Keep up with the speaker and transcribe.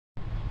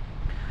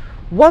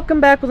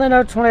Welcome back with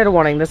another tornado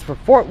warning. This is for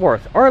Fort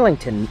Worth,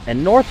 Arlington,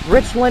 and North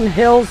Richland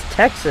Hills,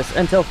 Texas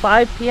until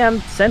 5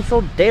 p.m. Central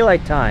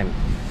Daylight Time.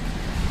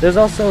 There's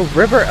also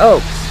River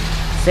Oaks,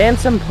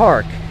 Sansom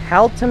Park,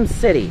 Haltom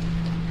City,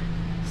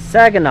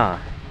 Saginaw,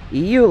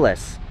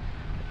 Euless,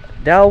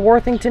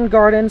 Dalworthington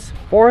Gardens,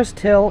 Forest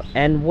Hill,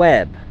 and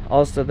Webb.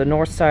 Also the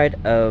north side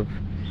of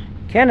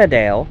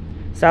Cannondale,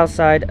 south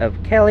side of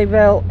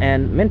Kellyville,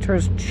 and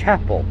Minter's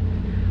Chapel.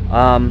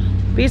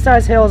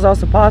 B-size hail is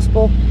also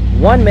possible.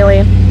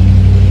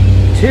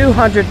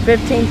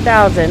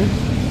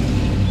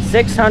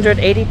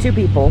 1,215,682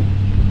 people,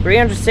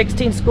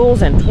 316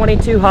 schools, and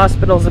 22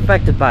 hospitals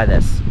affected by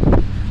this.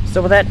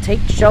 So with that, take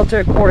shelter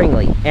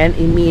accordingly and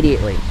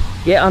immediately.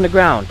 Get on the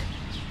ground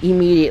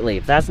immediately.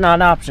 If that's not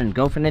an option,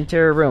 go for an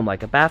interior room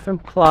like a bathroom,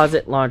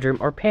 closet, laundry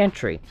room, or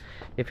pantry.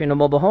 If you're in a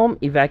mobile home,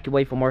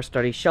 evacuate for more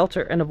sturdy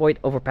shelter and avoid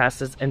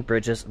overpasses and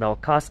bridges at all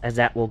costs, as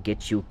that will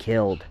get you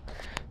killed.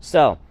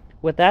 So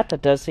with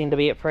that does seem to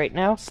be it for right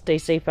now. Stay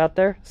safe out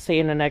there. See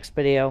you in the next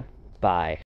video. Bye.